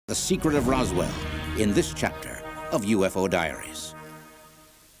The Secret of Roswell, in this chapter of UFO Diaries.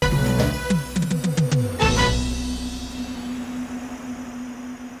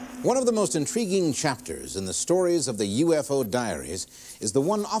 One of the most intriguing chapters in the stories of the UFO Diaries is the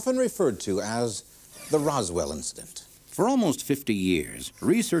one often referred to as the Roswell incident. For almost 50 years,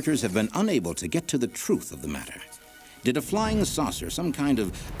 researchers have been unable to get to the truth of the matter. Did a flying saucer, some kind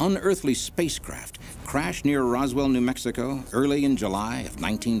of unearthly spacecraft, crash near Roswell, New Mexico, early in July of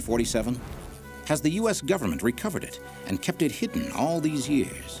 1947? Has the U.S. government recovered it and kept it hidden all these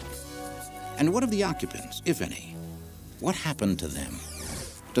years? And what of the occupants, if any? What happened to them?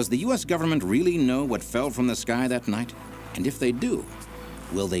 Does the U.S. government really know what fell from the sky that night? And if they do,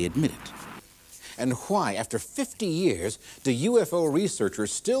 will they admit it? And why, after 50 years, do UFO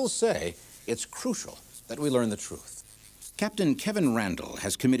researchers still say it's crucial that we learn the truth? Captain Kevin Randall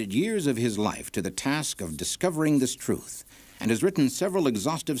has committed years of his life to the task of discovering this truth and has written several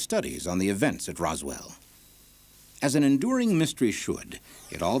exhaustive studies on the events at Roswell. As an enduring mystery should,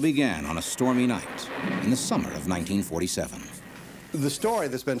 it all began on a stormy night in the summer of 1947. The story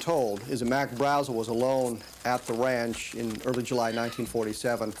that's been told is that Mac Brazel was alone at the ranch in early July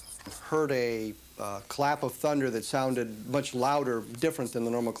 1947, heard a clap of thunder that sounded much louder, different than the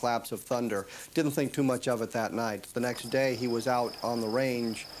normal claps of thunder. Didn't think too much of it that night. The next day he was out on the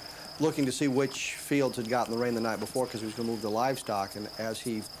range looking to see which fields had gotten the rain the night before because he was going to move the livestock, and as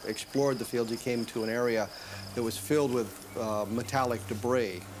he explored the fields he came to an area that was filled with metallic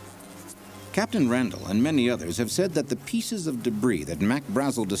debris. Captain Randall and many others have said that the pieces of debris that Mac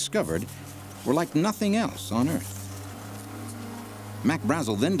Brazel discovered were like nothing else on Earth. Mac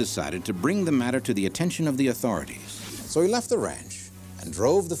Brazel then decided to bring the matter to the attention of the authorities. So he left the ranch and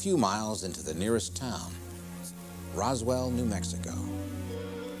drove the few miles into the nearest town, Roswell, New Mexico.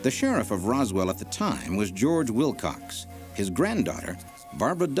 The sheriff of Roswell at the time was George Wilcox. His granddaughter,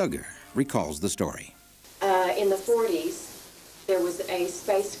 Barbara Duggar, recalls the story. In the 40s, there was a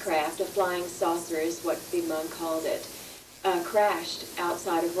spacecraft, a flying saucer is what Big Mom called it, crashed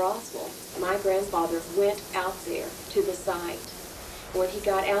outside of Roswell. My grandfather went out there to the site. When he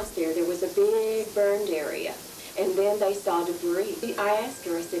got out there, there was a big burned area, and then they saw debris. I asked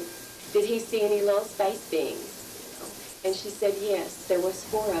her, I said, did he see any little space beings? And she said, yes, there was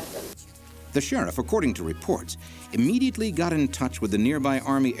 4 of them. The sheriff, according to reports, immediately got in touch with the nearby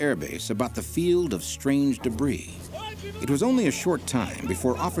Army Air Base about the field of strange debris. It was only a short time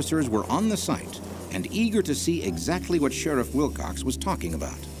before officers were on the site and eager to see exactly what Sheriff Wilcox was talking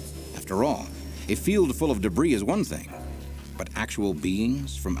about. After all, a field full of debris is one thing, but actual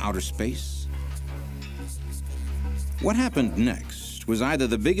beings from outer space? What happened next was either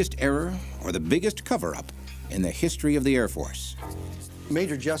the biggest error or the biggest cover-up in the history of the Air Force.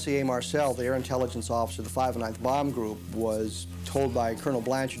 Major Jesse A. Marcel, the air intelligence officer of the 509th Bomb Group, was told by Colonel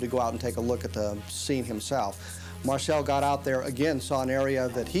Blanchard to go out and take a look at the scene himself. Marcel got out there, again, saw an area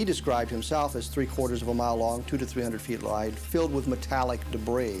that he described himself as 3/4 of a mile long, 200 to 300 feet wide, filled with metallic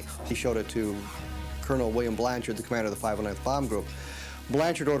debris. He showed it to Colonel William Blanchard, the commander of the 509th Bomb Group.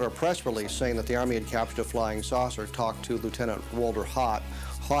 Blanchard ordered a press release saying that the Army had captured a flying saucer, talked to Lieutenant Walter Hott.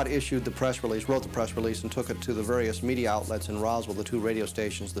 Hott issued the press release, wrote the press release, and took it to the various media outlets in Roswell, the 2 radio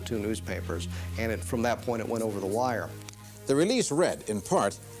stations, the 2 newspapers, and from that point it went over the wire. The release read, in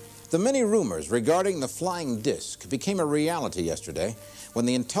part, the many rumors regarding the flying disc became a reality yesterday when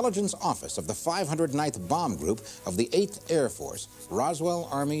the intelligence office of the 509th Bomb Group of the 8th Air Force, Roswell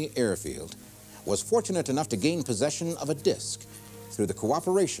Army Airfield, was fortunate enough to gain possession of a disc through the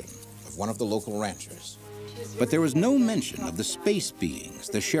cooperation of one of the local ranchers. But there was no mention of the space beings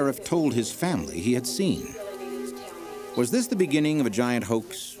the sheriff told his family he had seen. Was this the beginning of a giant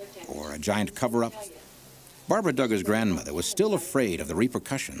hoax or a giant cover-up? Barbara Duggar's grandmother was still afraid of the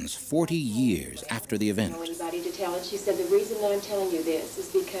repercussions 40 years after the event. Anybody to tell, and she said, the reason I'm telling you this is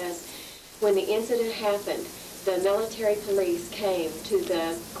because when the incident happened, the military police came to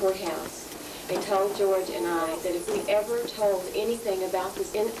the courthouse and told George and I that if we ever told anything about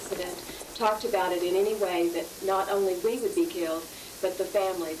this incident, talked about it in any way, that not only we would be killed, but the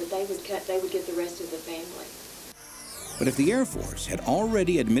family, that they would get the rest of the family. But if the Air Force had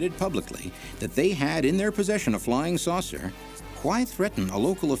already admitted publicly that they had in their possession a flying saucer, why threaten a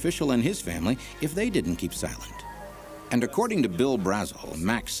local official and his family if they didn't keep silent? And according to Bill Brazel,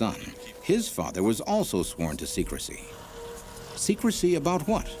 Mac's son, his father was also sworn to secrecy. Secrecy about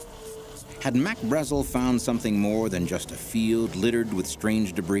what? Had Mac Brazel found something more than just a field littered with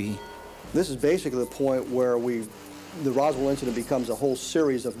strange debris? This is basically the point where the Roswell incident becomes a whole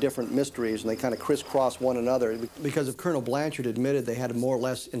series of different mysteries, and they kind of crisscross one another. Because if Colonel Blanchard admitted they had a more or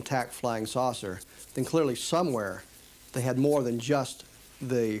less intact flying saucer, then clearly somewhere they had more than just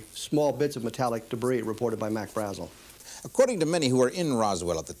the small bits of metallic debris reported by Mac Brazel. According to many who were in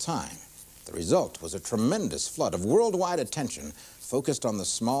Roswell at the time, the result was a tremendous flood of worldwide attention focused on the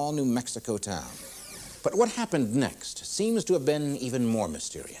small New Mexico town. But what happened next seems to have been even more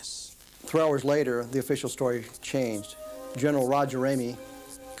mysterious. 3 hours later, the official story changed. General Roger Ramey,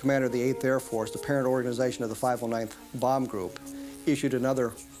 commander of the 8th Air Force, the parent organization of the 509th Bomb Group, issued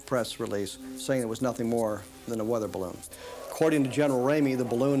another press release saying it was nothing more than a weather balloon. According to General Ramey, the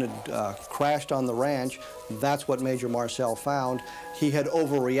balloon had crashed on the ranch. That's what Major Marcel found. He had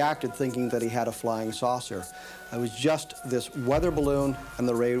overreacted thinking that he had a flying saucer. It was just this weather balloon and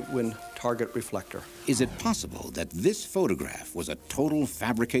the Raywin target reflector. Is it possible that this photograph was a total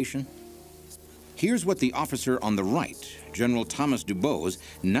fabrication? Here's what the officer on the right, General Thomas Dubose,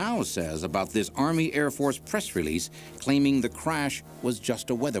 now says about this Army Air Force press release claiming the crash was just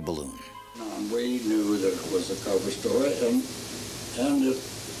a weather balloon. We knew that it was a cover story, and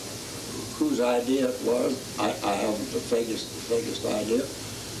whose idea it was, I haven't the vaguest idea,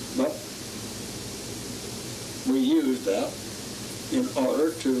 but we used that in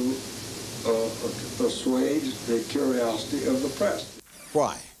order to assuage the curiosity of the press.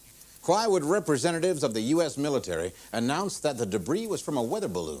 Why? Why would representatives of the U.S. military announce that the debris was from a weather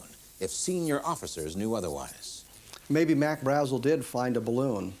balloon if senior officers knew otherwise? Maybe Mac Brazel did find a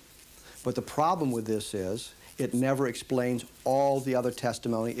balloon, but the problem with this is it never explains all the other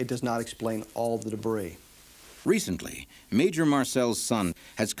testimony. It does not explain all the debris. Recently, Major Marcel's son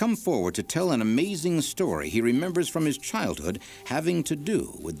has come forward to tell an amazing story he remembers from his childhood having to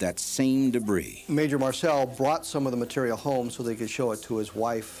do with that same debris. Major Marcel brought some of the material home so they could show it to his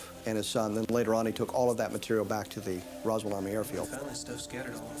wife and his son. Then later on, he took all of that material back to the Roswell Army Airfield. We found that stuff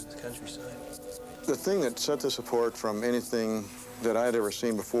scattered all over the countryside. The thing that set this apart from anything that I had ever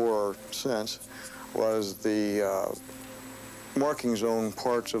seen before or since was the markings on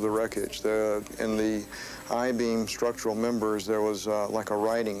parts of the wreckage. In the I-beam structural members, there was like a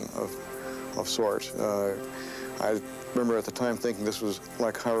writing of sorts. I remember at the time thinking this was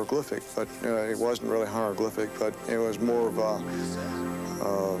like hieroglyphic, but it wasn't really hieroglyphic, but it was more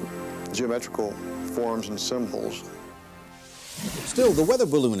of geometrical forms and symbols. Still, the weather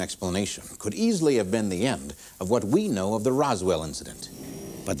balloon explanation could easily have been the end of what we know of the Roswell incident.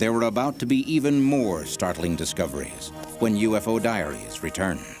 But there were about to be even more startling discoveries when UFO Diaries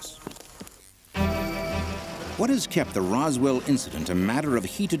returns. What has kept the Roswell incident a matter of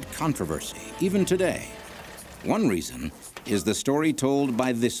heated controversy, even today? One reason is the story told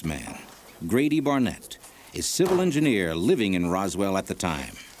by this man, Grady Barnett, a civil engineer living in Roswell at the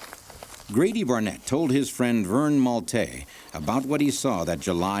time. Grady Barnett told his friend Vern Malte about what he saw that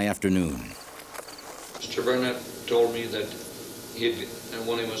July afternoon. Mr. Barnett told me that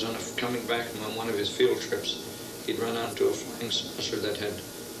when he was coming back from one of his field trips, he'd run onto a flying saucer that had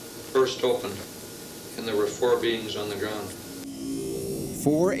burst open, and there were 4 beings on the ground.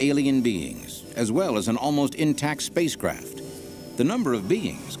 4 alien beings, as well as an almost intact spacecraft. The number of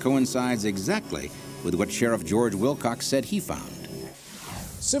beings coincides exactly with what Sheriff George Wilcox said he found.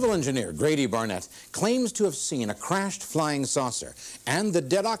 Civil engineer Grady Barnett claims to have seen a crashed flying saucer and the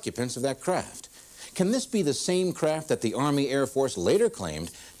dead occupants of that craft. Can this be the same craft that the Army Air Force later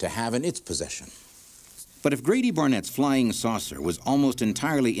claimed to have in its possession? But if Grady Barnett's flying saucer was almost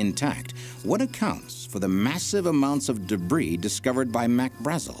entirely intact, what accounts for the massive amounts of debris discovered by Mac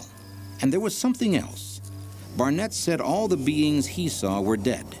Brazel? And there was something else. Barnett said all the beings he saw were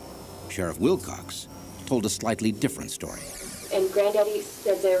dead. Sheriff Wilcox told a slightly different story. And Granddaddy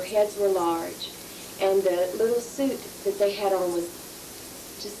said their heads were large, and the little suit that they had on was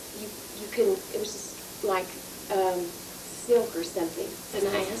just, you couldn't, it was just like silk or something. And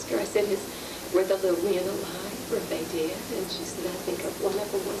I asked her, I said, were the little men alive, or they dead? And she said, I think one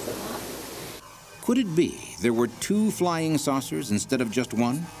of them was alive. Could it be there were 2 flying saucers instead of just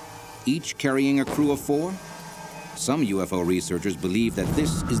 1, each carrying a crew of 4? Some UFO researchers believe that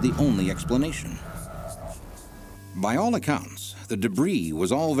this is the only explanation. By all accounts, the debris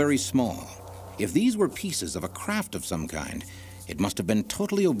was all very small. If these were pieces of a craft of some kind, it must have been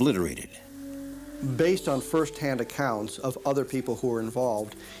totally obliterated. Based on first-hand accounts of other people who were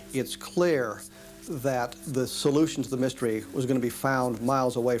involved, it's clear that the solution to the mystery was going to be found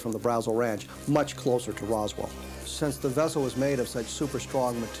miles away from the Brazel Ranch, much closer to Roswell. Since the vessel was made of such super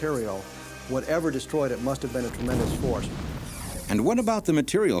strong material, whatever destroyed it must have been a tremendous force. And what about the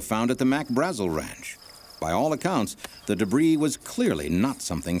material found at the Mac Brazel Ranch? By all accounts, the debris was clearly not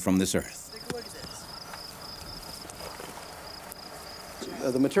something from this earth.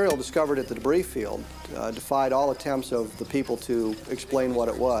 The material discovered at the debris field defied all attempts of the people to explain what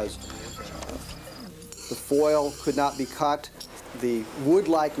it was. The foil could not be cut. The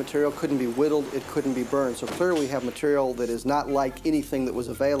wood-like material couldn't be whittled, it couldn't be burned. So clearly we have material that is not like anything that was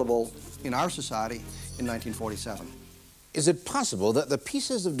available in our society in 1947. Is it possible that the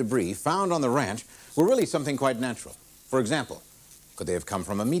pieces of debris found on the ranch were really something quite natural? For example, could they have come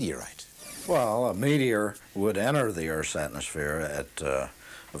from a meteorite? Well, a meteor would enter the Earth's atmosphere at,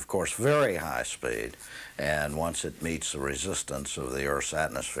 of course, very high speed, and once it meets the resistance of the Earth's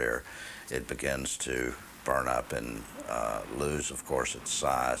atmosphere, it begins to burn up and lose, of course, its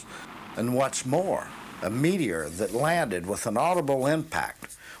size. And what's more, a meteor that landed with an audible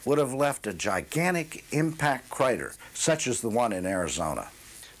impact would have left a gigantic impact crater, such as the one in Arizona.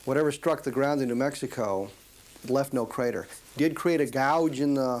 Whatever struck the ground in New Mexico left no crater. Did create a gouge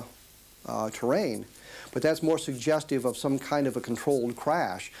in the terrain, but that's more suggestive of some kind of a controlled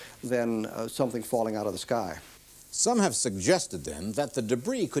crash than something falling out of the sky. Some have suggested then that the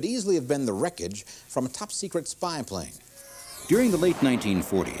debris could easily have been the wreckage from a top-secret spy plane. During the late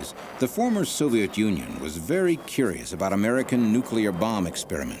 1940s, the former Soviet Union was very curious about American nuclear bomb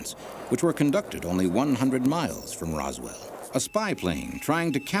experiments, which were conducted only 100 miles from Roswell. A spy plane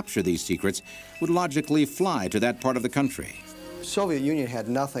trying to capture these secrets would logically fly to that part of the country. The Soviet Union had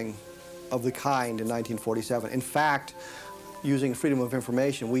nothing of the kind in 1947. In fact, using Freedom of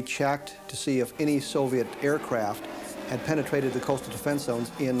Information, we checked to see if any Soviet aircraft had penetrated the coastal defense zones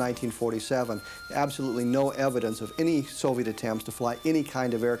in 1947. Absolutely no evidence of any Soviet attempts to fly any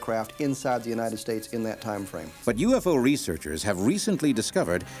kind of aircraft inside the United States in that time frame. But UFO researchers have recently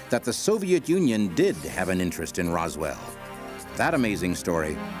discovered that the Soviet Union did have an interest in Roswell. That amazing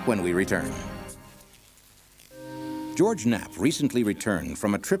story when we return. George Knapp recently returned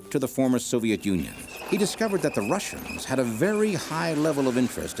from a trip to the former Soviet Union. He discovered that the Russians had a very high level of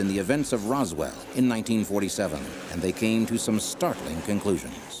interest in the events of Roswell in 1947, and they came to some startling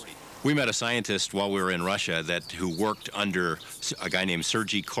conclusions. We met a scientist while we were in Russia who worked under a guy named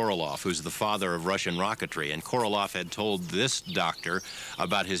Sergei Korolev, who's the father of Russian rocketry. And Korolev had told this doctor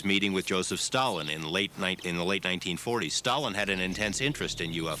about his meeting with Joseph Stalin in the late 1940s. Stalin had an intense interest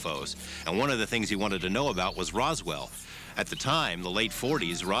in UFOs, and one of the things he wanted to know about was Roswell. At the time, the late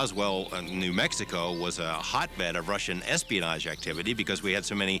 40s, Roswell, New Mexico, was a hotbed of Russian espionage activity because we had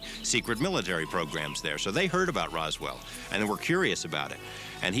so many secret military programs there. So they heard about Roswell, and they were curious about it.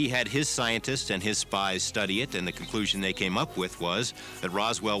 And he had his scientists and his spies study it, and the conclusion they came up with was that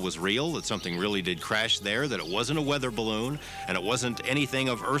Roswell was real, that something really did crash there, that it wasn't a weather balloon, and it wasn't anything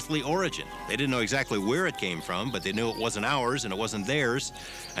of earthly origin. They didn't know exactly where it came from, but they knew it wasn't ours and it wasn't theirs,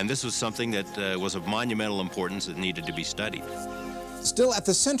 and this was something that was of monumental importance that needed to be studied. Still, at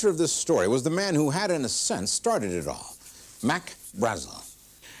the center of this story was the man who had, in a sense, started it all, Mac Brazel.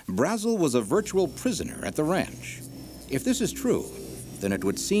 Brazel was a virtual prisoner at the ranch. If this is true, then it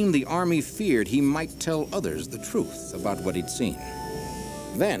would seem the Army feared he might tell others the truth about what he'd seen.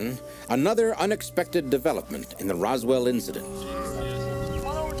 Then, another unexpected development in the Roswell incident. Come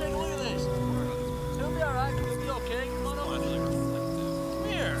on over, take a look at this. It'll be all right. It'll be okay. Come on over. Come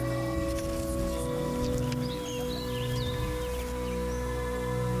here.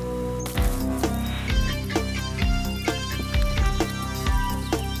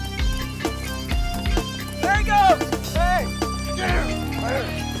 There he goes! Hey!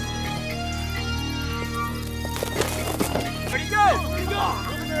 Where'd he go? Where'd he go?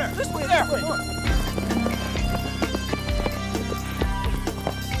 Over there. This way, there. Come on.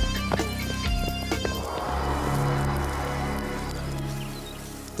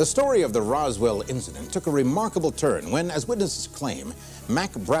 The story of the Roswell incident took a remarkable turn when, as witnesses claim,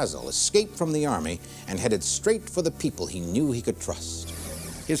 Mac Brazel escaped from the Army and headed straight for the people he knew he could trust.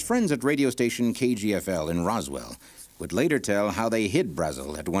 His friends at radio station KGFL in Roswell would later tell how they hid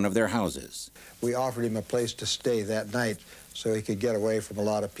Brazel at one of their houses. We offered him a place to stay that night so he could get away from a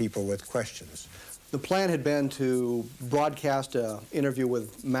lot of people with questions. The plan had been to broadcast an interview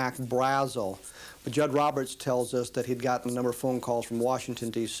with Mac Brazel, but Judd Roberts tells us that he'd gotten a number of phone calls from Washington,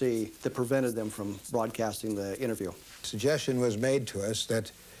 D.C. that prevented them from broadcasting the interview. Suggestion was made to us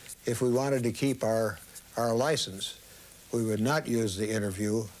that if we wanted to keep our license, we would not use the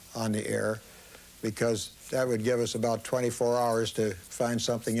interview on the air because that would give us about 24 hours to find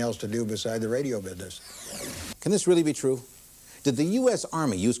something else to do beside the radio business. Can this really be true? Did the U.S.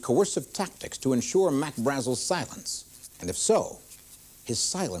 Army use coercive tactics to ensure Mac Brazel's silence? And if so, his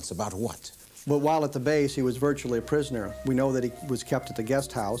silence about what? But while at the base, he was virtually a prisoner. We know that he was kept at the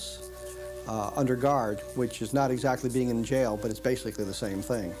guest house under guard, which is not exactly being in jail, but it's basically the same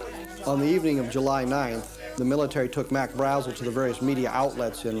thing. On the evening of July 9th, the military took Mac Brazel to the various media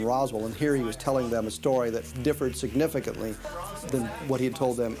outlets in Roswell, and here he was telling them a story that differed significantly than what he had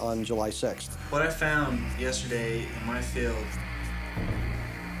told them on July 6th. What I found yesterday in my field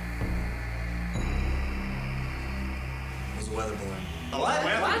a weather balloon. What?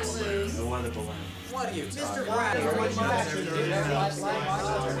 The weather balloon. What are you talking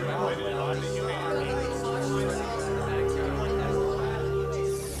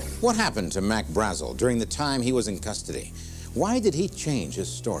What happened to Mac Brazel during the time he was in custody? Why did he change his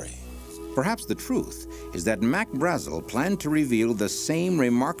story? Perhaps the truth is that Mac Brazel planned to reveal the same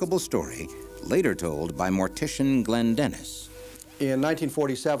remarkable story later told by mortician Glenn Dennis. In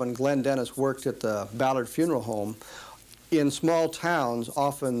 1947, Glenn Dennis worked at the Ballard Funeral Home. In small towns,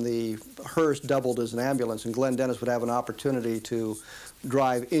 often the hearse doubled as an ambulance, and Glenn Dennis would have an opportunity to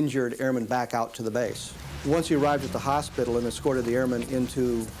drive injured airmen back out to the base. Once he arrived at the hospital and escorted the airmen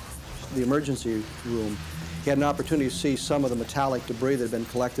into the emergency room, he had an opportunity to see some of the metallic debris that had been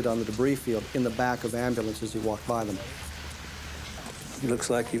collected on the debris field in the back of ambulances as he walked by them. It looks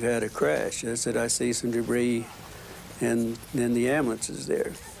like you've had a crash. I said, I see some debris, and then the ambulance is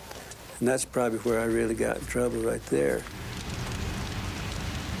there. And that's probably where I really got in trouble, right there.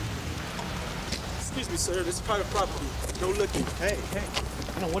 Excuse me, sir. This is private property. No looking. Hey.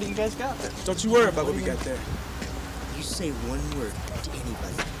 What do you guys got there? Don't you worry about what we got there. You say one word to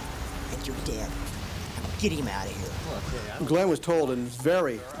anybody, and you're dead. Get him out of here. Glenn was told in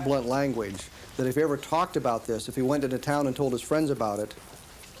very blunt language that if he ever talked about this, if he went into town and told his friends about it,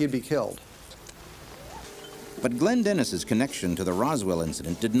 he'd be killed. But Glenn Dennis's connection to the Roswell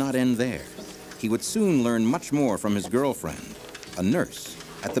incident did not end there. He would soon learn much more from his girlfriend, a nurse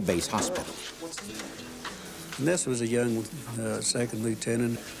at the base hospital. And this was a young second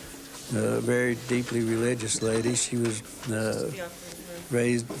lieutenant, a very deeply religious lady. She was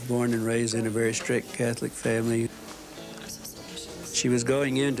born and raised in a very strict Catholic family. She was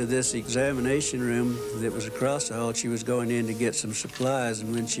going into this examination room that was across the hall. She was going in to get some supplies,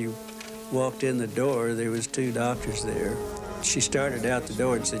 and when she walked in the door, there was two doctors there. She started out the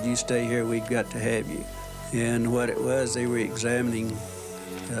door and said, "You stay here, we've got to have you." And what it was, they were examining,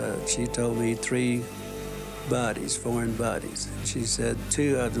 she told me, 3 bodies, foreign bodies. She said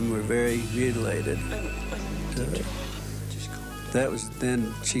 2 of them were very mutilated. That was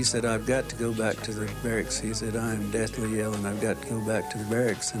then, she said, "I've got to go back to the barracks." He said, "I am deathly ill and I've got to go back to the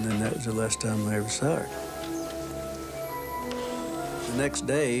barracks." And then that was the last time I ever saw her. The next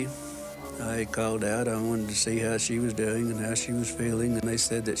day, I called out. I wanted to see how she was doing and how she was feeling, and they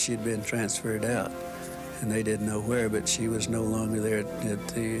said that she'd been transferred out. And they didn't know where, but she was no longer there at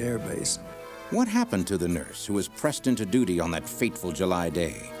the air base. What happened to the nurse who was pressed into duty on that fateful July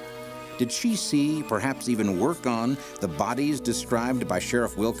day? Did she see, perhaps even work on, the bodies described by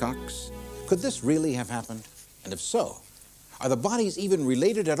Sheriff Wilcox? Could this really have happened? And if so, are the bodies even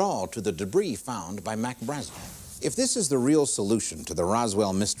related at all to the debris found by Mac Brazel? If this is the real solution to the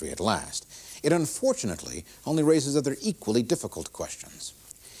Roswell mystery at last, it unfortunately only raises other equally difficult questions.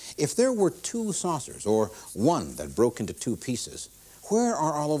 If there were 2 saucers, or one that broke into 2 pieces, where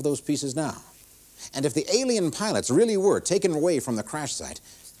are all of those pieces now? And if the alien pilots really were taken away from the crash site,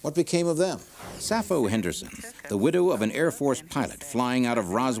 what became of them? Sappho Henderson, the widow of an Air Force pilot flying out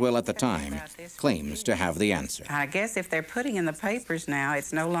of Roswell at the time, claims to have the answer. I guess if they're putting in the papers now,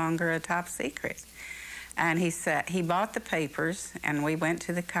 it's no longer a top secret. And he said, he bought the papers, and we went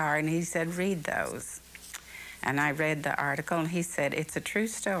to the car, and he said, "Read those." And I read the article, and he said, "It's a true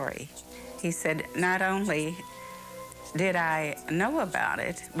story." He said, "Not only did I know about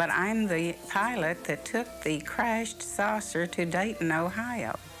it, but I'm the pilot that took the crashed saucer to Dayton,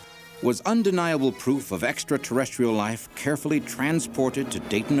 Ohio." Was undeniable proof of extraterrestrial life carefully transported to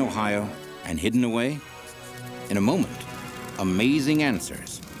Dayton, Ohio, and hidden away? In a moment, amazing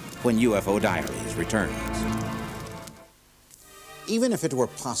answers when UFO Diaries returns. Even if it were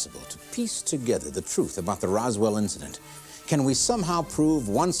possible to piece together the truth about the Roswell incident, can we somehow prove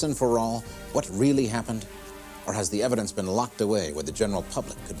once and for all what really happened? Or has the evidence been locked away where the general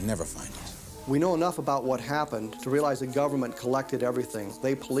public could never find it? We know enough about what happened to realize the government collected everything.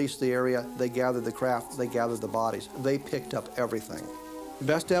 They policed the area, they gathered the craft, they gathered the bodies. They picked up everything.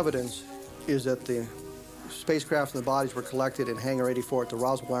 Best evidence is that the spacecraft and the bodies were collected in Hangar 84 at the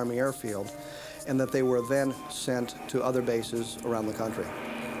Roswell Army Airfield, and that they were then sent to other bases around the country.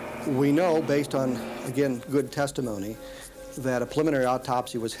 We know, based on, again, good testimony, that a preliminary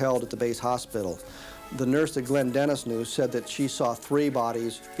autopsy was held at the base hospital. The nurse that Glenn Dennis knew said that she saw 3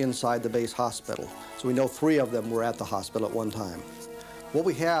 bodies inside the base hospital. So we know 3 of them were at the hospital at one time. What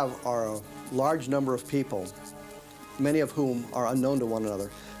we have are a large number of people, many of whom are unknown to one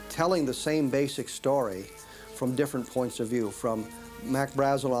another, telling the same basic story from different points of view, from Mac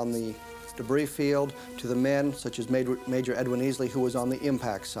Brazel on the debris field to the men such as Major Edwin Easley, who was on the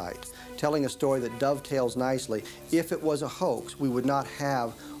impact site, telling a story that dovetails nicely. If it was a hoax, we would not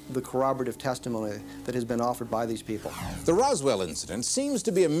have the corroborative testimony that has been offered by these people. The Roswell incident seems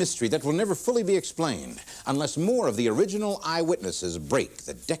to be a mystery that will never fully be explained unless more of the original eyewitnesses break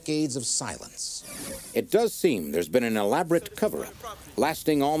the decades of silence. It does seem there's been an elaborate cover-up,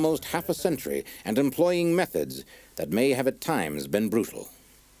 lasting almost half a century and employing methods that may have at times been brutal.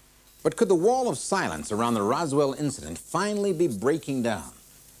 But could the wall of silence around the Roswell incident finally be breaking down?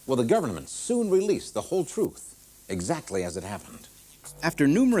 Will the government soon release the whole truth, exactly as it happened? After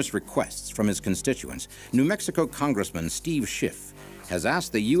numerous requests from his constituents, New Mexico Congressman Steve Schiff has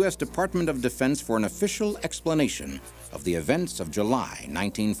asked the U.S. Department of Defense for an official explanation of the events of July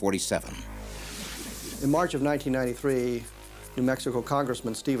 1947. In March of 1993, New Mexico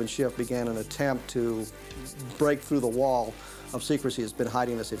Congressman Stephen Schiff began an attempt to break through the wall of secrecy that's been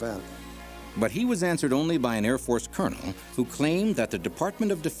hiding this event. But he was answered only by an Air Force colonel who claimed that the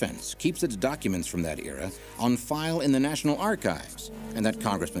Department of Defense keeps its documents from that era on file in the National Archives, and that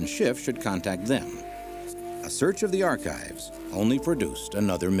Congressman Schiff should contact them. A search of the archives only produced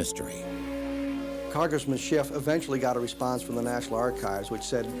another mystery. Congressman Schiff eventually got a response from the National Archives, which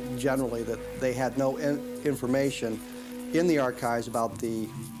said generally that they had no information in the archives about the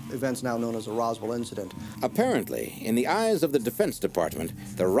events now known as the Roswell incident. Apparently, in the eyes of the Defense Department,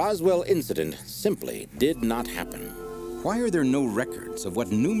 the Roswell incident simply did not happen. Why are there no records of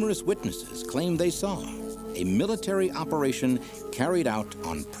what numerous witnesses claimed they saw? A military operation carried out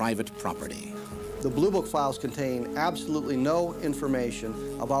on private property. The Blue Book files contain absolutely no information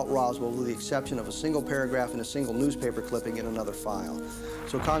about Roswell with the exception of a single paragraph and a single newspaper clipping in another file.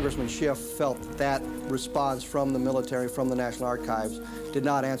 So Congressman Schiff felt that response from the military, from the National Archives, did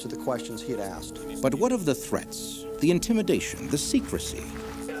not answer the questions he'd asked. But what of the threats, the intimidation, the secrecy?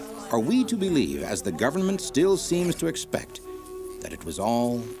 Are we to believe, as the government still seems to expect, that it was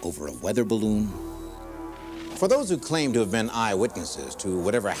all over a weather balloon? For those who claim to have been eyewitnesses to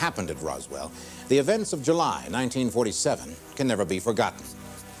whatever happened at Roswell, the events of July 1947 can never be forgotten.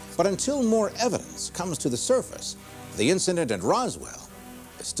 But until more evidence comes to the surface, the incident at Roswell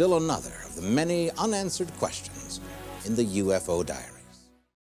is still another of the many unanswered questions in the UFO Diaries.